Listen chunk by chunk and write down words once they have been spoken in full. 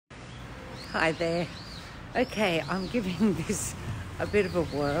Hi there. Okay, I'm giving this a bit of a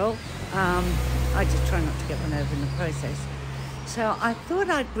whirl. I just try not to get one over in the process. So I thought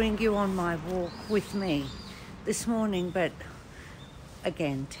I'd bring you on my walk with me this morning, but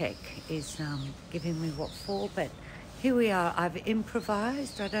again, tech is giving me what for. But here we are. I've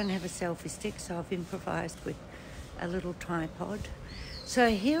improvised. I don't have a selfie stick, so I've improvised with a little tripod. So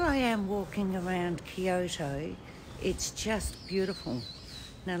here I am walking around Kyoto. It's just beautiful.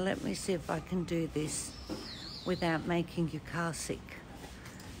 Now let me see if I can do this without making you car sick.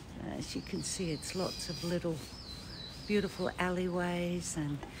 As you can see, it's lots of little beautiful alleyways,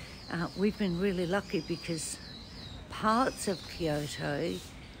 and we've been really lucky because parts of Kyoto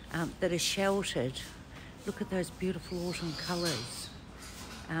that are sheltered, look at those beautiful autumn colours.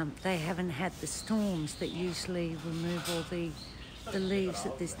 They haven't had the storms that usually remove all the leaves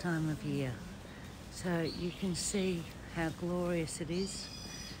at this time of year. So you can see how glorious it is.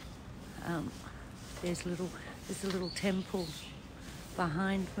 There's a little temple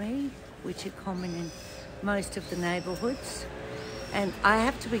behind me, which are common in most of the neighbourhoods. And I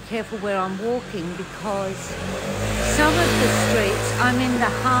have to be careful where I'm walking because some of the streets, I'm in the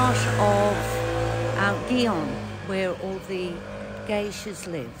heart of Gion, where all the geishas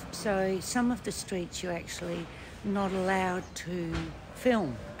live. So some of the streets you're actually not allowed to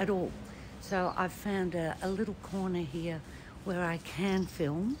film at all. So I've found a little corner here where I can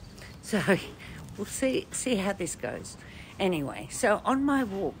film. So we'll see how this goes. Anyway, so on my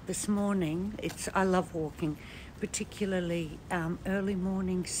walk this morning, I love walking, particularly early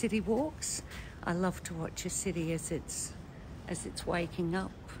morning city walks. I love to watch a city as it's waking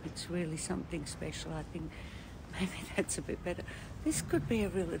up. It's really something special. I think maybe that's a bit better. This could be a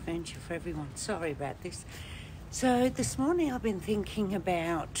real adventure for everyone. Sorry about this. So this morning I've been thinking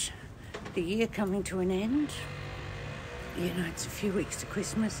about the year coming to an end. You know, it's a few weeks to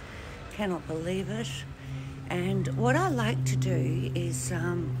Christmas. Cannot believe it. And what I like to do is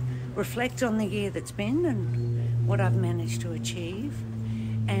reflect on the year that's been and what I've managed to achieve,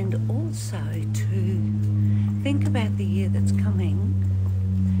 and also to think about the year that's coming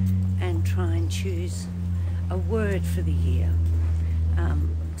and try and choose a word for the year.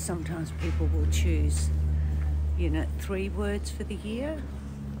 Sometimes people will choose, 3 words for the year.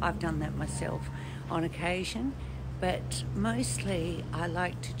 I've done that myself on occasion, but mostly I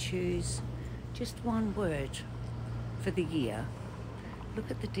like to choose just one word for the year. Look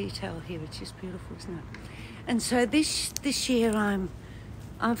at the detail here, it's just beautiful, isn't it? And so this year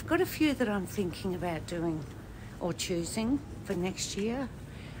I've got a few that I'm thinking about doing or choosing for next year.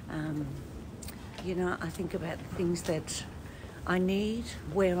 I think about the things that I need,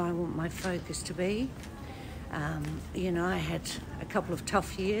 where I want my focus to be. I had a couple of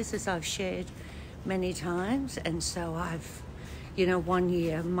tough years, as I've shared many times, and so one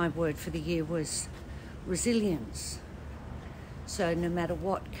year my word for the year was resilience. So no matter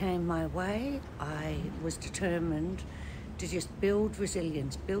what came my way, I was determined to just build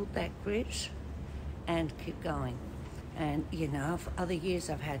resilience, build that grit, and keep going. And for other years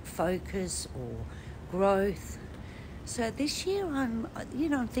I've had focus or growth. So this year I'm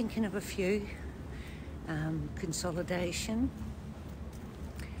thinking of a few. Consolidation,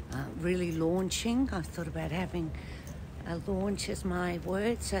 really launching. I thought about having a launch as my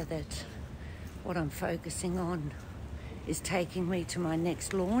word, so that what I'm focusing on is taking me to my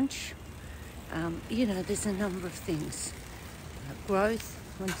next launch. There's a number of things. Growth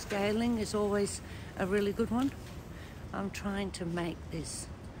and scaling is always a really good one. I'm trying to make this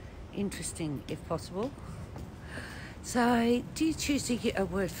interesting if possible. So do you choose a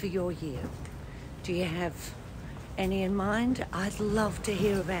word for your year? Do you have any in mind? I'd love to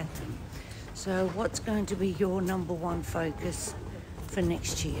hear about them. So what's going to be your number one focus for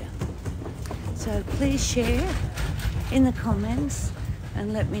next year? So please share in the comments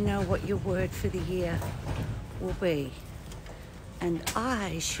and let me know what your word for the year will be. And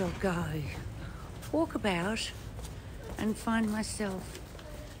I shall go walk about and find myself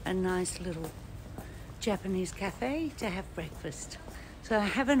a nice little Japanese cafe to have breakfast. So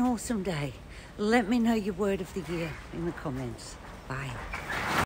have an awesome day. Let me know your word of the year in the comments. Bye.